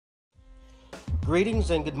Greetings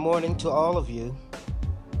and good morning to all of you.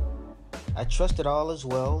 I trust that all is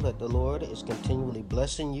well, that the Lord is continually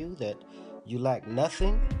blessing you, that you lack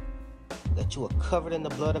nothing, that you are covered in the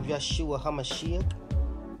blood of Yeshua HaMashiach,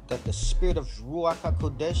 that the spirit of Ruach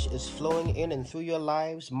HaKodesh is flowing in and through your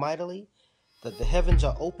lives mightily, that the heavens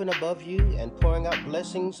are open above you and pouring out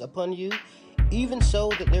blessings upon you, even so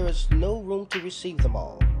that there is no room to receive them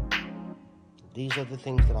all. These are the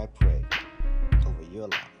things that I pray over your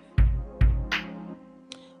life.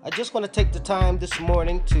 I just want to take the time this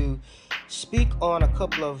morning to speak on a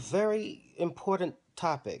couple of very important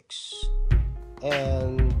topics,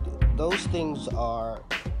 and those things are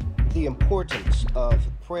the importance of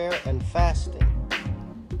prayer and fasting.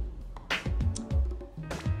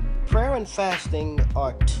 Prayer and fasting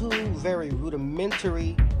are two very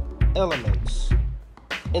rudimentary elements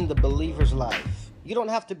in the believer's life. You don't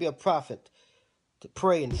have to be a prophet to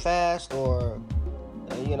pray and fast, or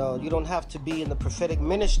you don't have to be in the prophetic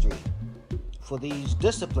ministry for these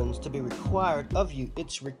disciplines to be required of you.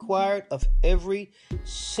 It's required of every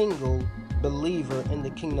single believer in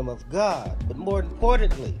the kingdom of God. But more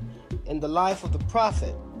importantly, in the life of the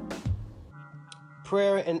prophet,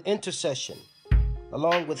 prayer and intercession,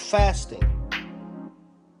 along with fasting,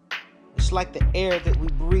 it's like the air that we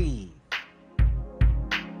breathe.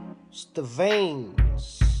 It's the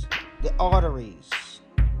veins, the arteries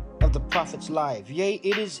of the prophet's life. Yea,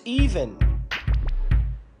 it is even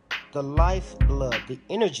the lifeblood, the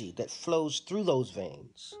energy that flows through those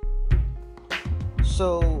veins.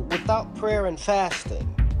 So without prayer and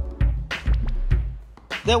fasting,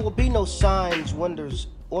 there will be no signs, wonders,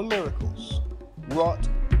 or miracles wrought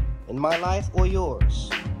in my life or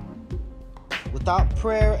yours. Without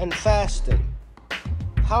prayer and fasting,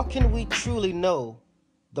 how can we truly know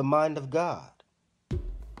the mind of God?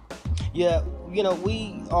 Yeah, we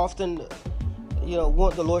often,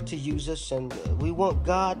 want the Lord to use us, and we want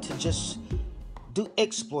God to just do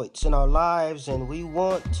exploits in our lives, and we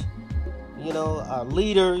want, our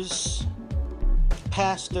leaders,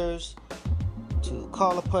 pastors, to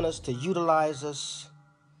call upon us, to utilize us.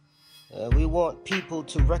 We want people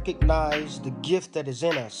to recognize the gift that is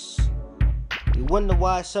in us. We wonder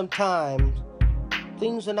why sometimes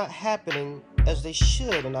things are not happening as they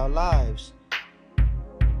should in our lives.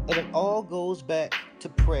 And it all goes back to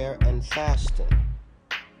prayer and fasting.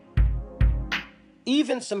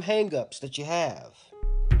 Even some hang-ups that you have,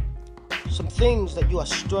 some things that you are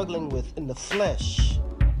struggling with in the flesh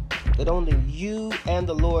that only you and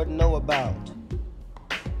the Lord know about.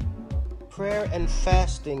 Prayer and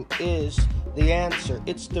fasting is the answer.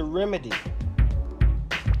 It's the remedy.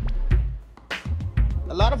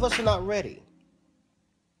 A lot of us are not ready.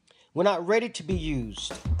 We're not ready to be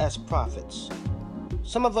used as prophets.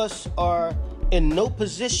 Some of us are in no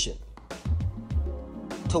position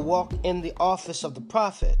to walk in the office of the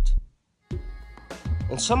prophet.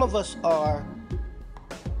 And some of us are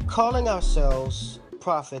calling ourselves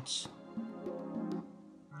prophets,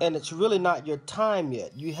 and it's really not your time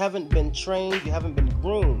yet. You haven't been trained, you haven't been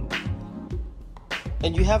groomed,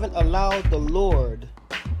 and you haven't allowed the Lord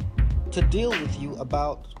to deal with you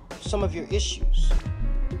about some of your issues.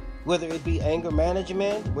 Whether it be anger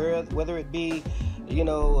management, whether it be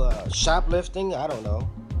shoplifting, I don't know.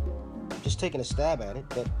 Just taking a stab at it.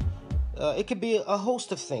 But it could be a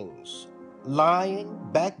host of things. Lying,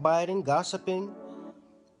 backbiting, gossiping.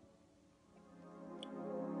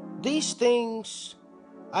 These things,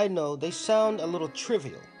 I know, they sound a little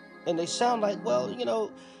trivial. And they sound like,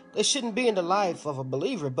 they shouldn't be in the life of a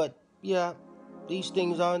believer. But yeah, these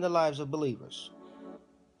things are in the lives of believers.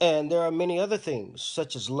 And there are many other things,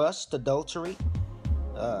 such as lust, adultery,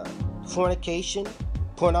 fornication,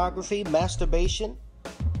 pornography, masturbation,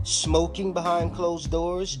 smoking behind closed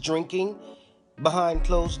doors, drinking behind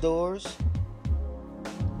closed doors.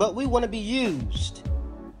 But we want to be used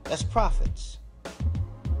as prophets.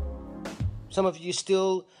 Some of you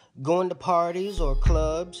still going to parties or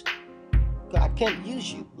clubs. God can't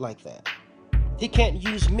use you like that. He can't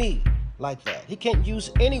use me like that. He can't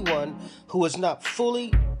use anyone who is not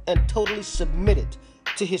fully and totally submitted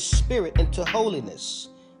to His Spirit and to holiness,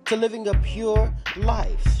 to living a pure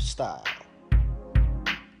lifestyle.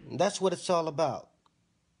 And that's what it's all about.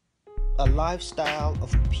 A lifestyle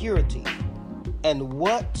of purity. And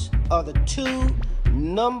what are the two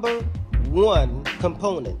number one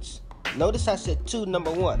components? Notice I said two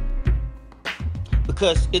number one.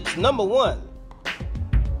 Because it's number one,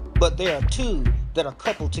 but there are two that are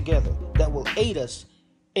coupled together that will aid us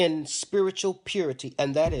in spiritual purity,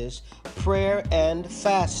 and that is prayer and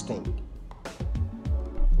fasting.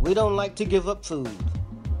 We don't like to give up food.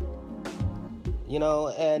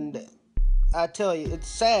 And I tell you, it's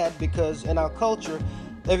sad because in our culture,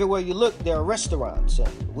 everywhere you look, there are restaurants,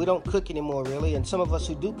 and we don't cook anymore, really. And some of us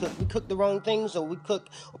who do cook, we cook the wrong things, or we cook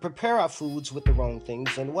or prepare our foods with the wrong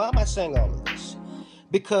things. And why am I saying all of this?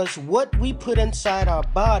 Because what we put inside our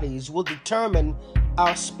bodies will determine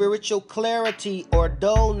our spiritual clarity or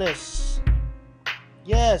dullness.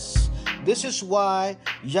 Yes, this is why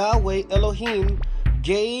Yahweh Elohim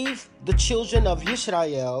gave the children of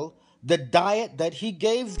Israel the diet that he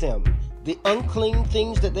gave them, the unclean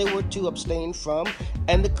things that they were to abstain from,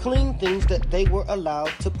 and the clean things that they were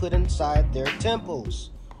allowed to put inside their temples.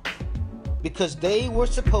 Because they were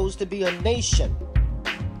supposed to be a nation,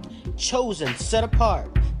 chosen, set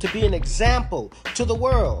apart, to be an example to the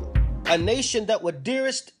world, a nation that was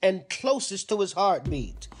dearest and closest to his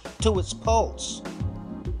heartbeat, to its pulse.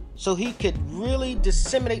 So he could really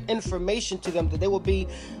disseminate information to them that they will be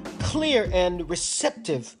clear and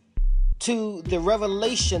receptive to the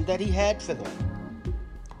revelation that he had for them.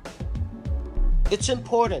 It's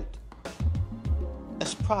important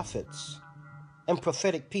as prophets and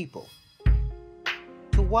prophetic people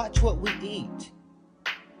to watch what we eat.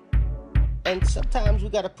 And sometimes we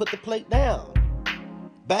got to put the plate down,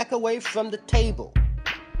 back away from the table,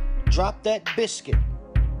 drop that biscuit,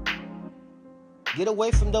 get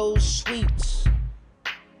away from those sweets,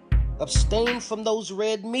 abstain from those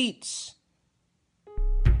red meats,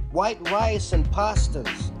 white rice and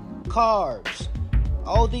pastas, carbs,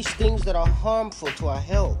 all these things that are harmful to our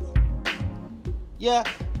health. Yeah,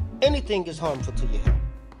 anything is harmful to your health.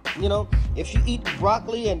 You know, if you eat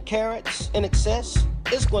broccoli and carrots in excess,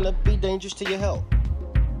 it's going to be dangerous to your health.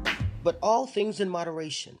 But all things in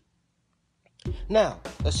moderation. Now,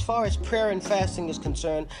 as far as prayer and fasting is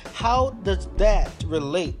concerned, how does that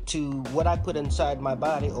relate to what I put inside my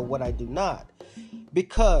body or what I do not?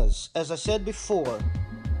 Because, as I said before,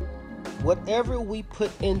 whatever we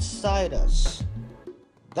put inside us,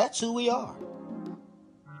 that's who we are.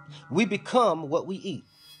 We become what we eat.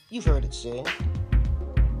 You've heard it said,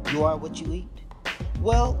 you are what you eat.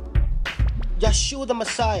 Well, Yeshua the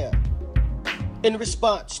Messiah, in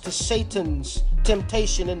response to Satan's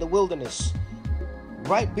temptation in the wilderness,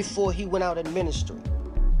 right before he went out in ministry,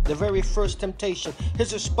 the very first temptation,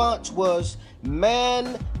 his response was,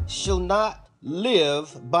 man shall not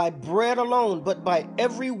live by bread alone, but by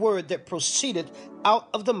every word that proceeded out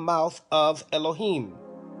of the mouth of Elohim.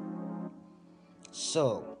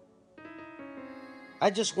 So,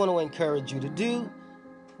 I just want to encourage you to do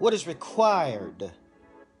what is required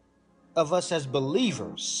of us as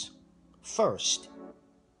believers first.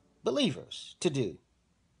 Believers to do.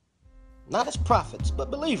 Not as prophets,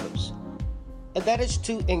 but believers. And that is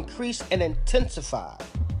to increase and intensify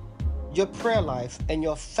your prayer life and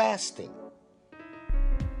your fasting.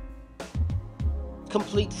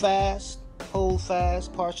 Complete fast, whole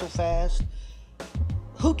fast, partial fast.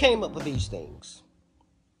 Who came up with these things?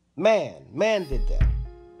 Man did that.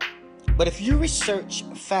 But if you research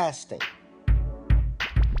fasting,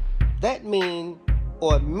 that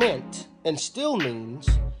meant and still means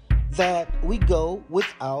that we go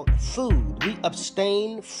without food. We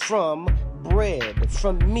abstain from bread,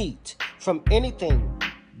 from meat, from anything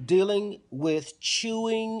dealing with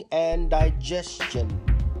chewing and digestion.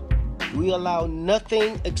 We allow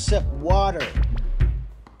nothing except water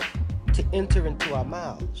to enter into our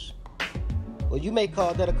mouths. Well, you may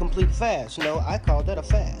call that a complete fast. No, I call that a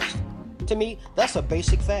fast. To me, that's a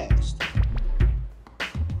basic fast.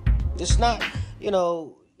 It's not,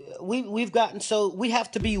 we've gotten so we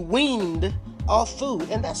have to be weaned off food,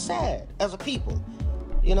 and that's sad as a people.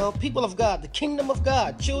 People of God, the kingdom of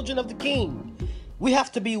God, children of the King. We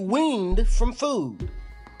have to be weaned from food,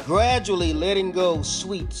 gradually letting go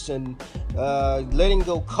sweets and letting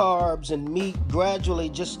go carbs and meat, gradually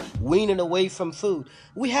just weaning away from food.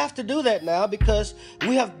 We have to do that now because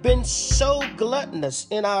we have been so gluttonous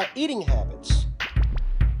in our eating habits.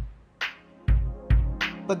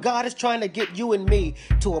 But God is trying to get you and me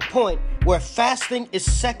to a point where fasting is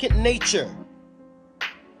second nature.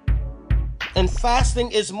 And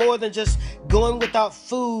fasting is more than just going without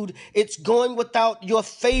food. It's going without your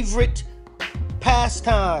favorite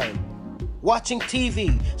pastime, watching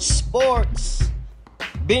TV, sports,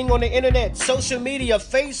 being on the internet, social media,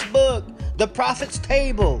 Facebook, the prophet's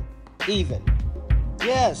table, even.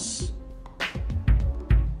 Yes.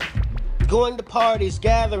 Going to parties,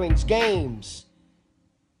 gatherings, games.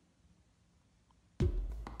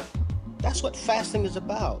 That's what fasting is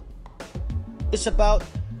about. It's about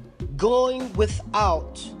going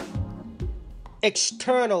without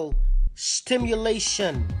external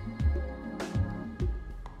stimulation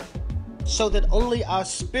so that only our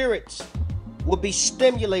spirits will be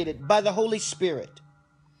stimulated by the Holy Spirit.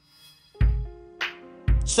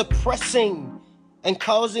 suppressing and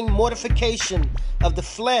causing mortification of the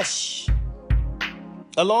flesh,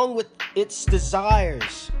 along with its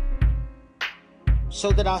desires,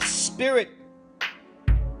 so that our spirit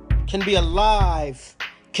can be alive,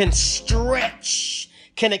 can stretch,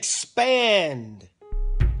 can expand.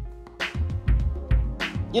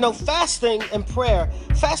 You know, fasting and prayer,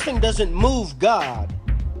 fasting doesn't move God.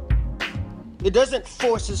 It doesn't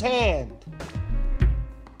force his hand.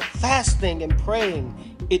 Fasting and praying,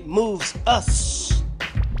 it moves us.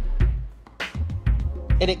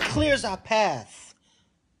 And it clears our path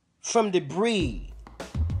from debris.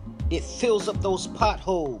 It fills up those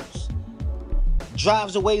potholes,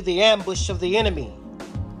 drives away the ambush of the enemy,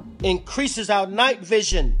 increases our night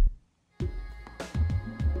vision.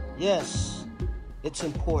 Yes, it's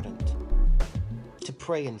important to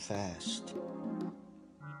pray and fast.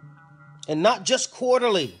 And not just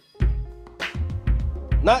quarterly,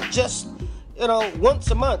 not just,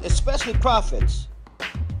 once a month, especially prophets.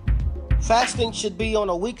 Fasting should be on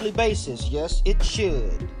a weekly basis. Yes, it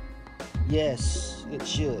should. Yes, it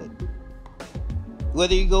should.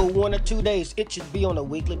 Whether you go 1 or 2 days, it should be on a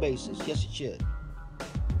weekly basis. Yes, it should.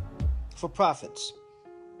 For prophets.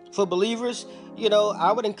 For believers,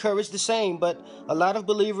 I would encourage the same, but a lot of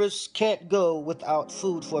believers can't go without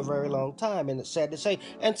food for a very long time, and it's sad to say.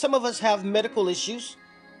 And some of us have medical issues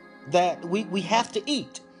that we have to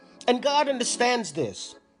eat. And God understands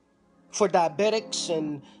this. For diabetics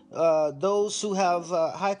and those who have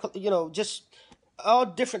just all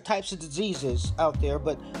different types of diseases out there,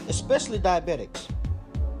 but especially diabetics.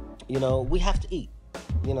 We have to eat.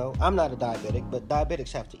 I'm not a diabetic, but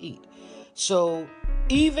diabetics have to eat. So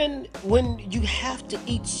even when you have to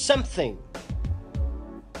eat something,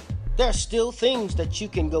 there are still things that you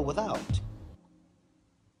can go without.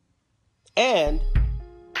 And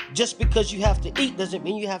just because you have to eat doesn't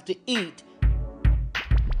mean you have to eat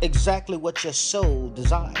exactly what your soul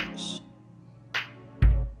desires.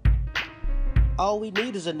 All we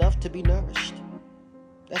need is enough to be nourished.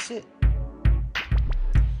 That's it.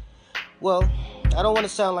 Well, I don't want to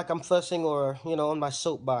sound like I'm fussing or, on my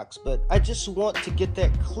soapbox, but I just want to get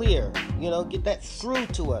that clear, get that through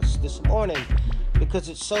to us this morning, because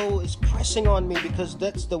it's pressing on me, because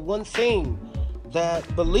that's the one thing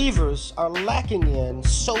that believers are lacking in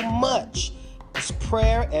so much is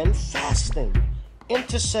prayer and fasting,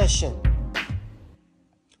 intercession.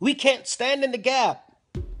 We can't stand in the gap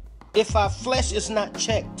if our flesh is not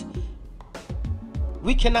checked.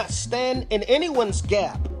 We cannot stand in anyone's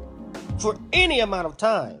gap for any amount of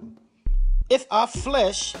time if our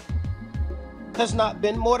flesh has not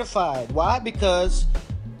been mortified. Why? Because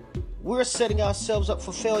we're setting ourselves up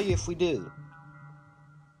for failure if we do.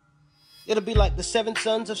 It'll be like the 7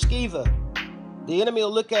 sons of Sceva. The enemy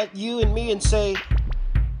will look at you and me and say,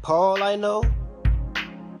 Paul I know,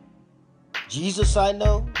 Jesus I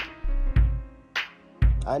know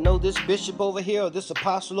this bishop over here or this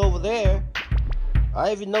apostle over there.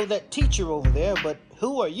 I even know that teacher over there, but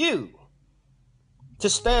who are you to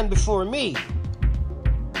stand before me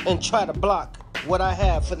and try to block what I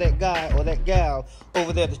have for that guy or that gal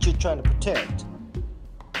over there that you're trying to protect?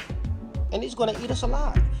 And he's going to eat us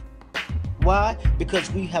alive. Why? Because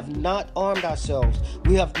we have not armed ourselves.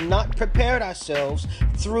 We have not prepared ourselves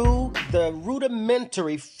through the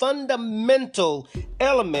rudimentary, fundamental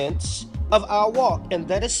elements of our walk, and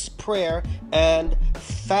that is prayer and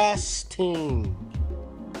fasting.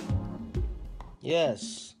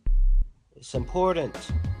 Yes, it's important,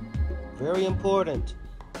 very important.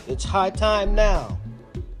 It's high time now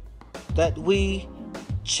that we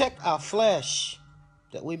check our flesh,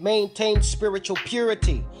 that we maintain spiritual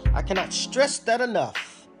purity. I cannot stress that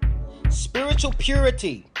enough. Spiritual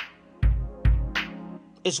purity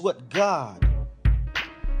is what God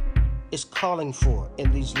is calling for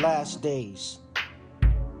in these last days.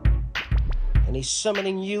 And he's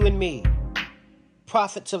summoning you and me,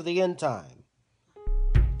 prophets of the end time,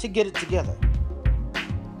 to get it together.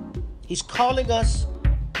 He's calling us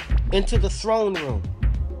into the throne room.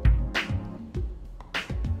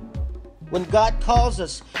 When God calls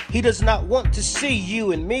us, he does not want to see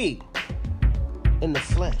you and me in the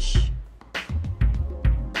flesh.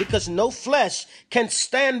 Because no flesh can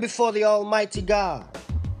stand before the Almighty God.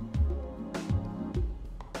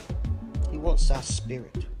 He wants our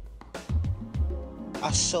spirit,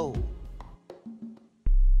 our soul.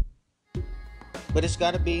 But it's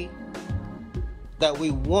got to be that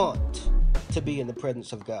we want to be in the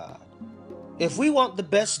presence of God. If we want the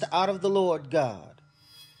best out of the Lord God,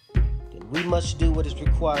 we must do what is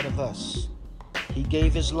required of us. He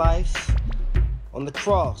gave his life on the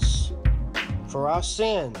cross for our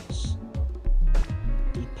sins.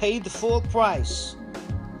 He paid the full price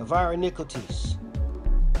of our iniquities.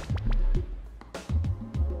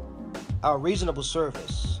 Our reasonable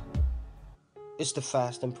service is to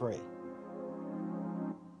fast and pray.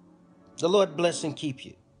 The Lord bless and keep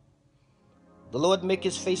you. The Lord make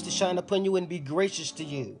his face to shine upon you and be gracious to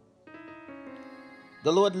you.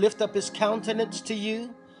 The Lord lift up his countenance to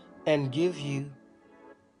you and give you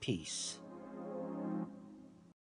peace.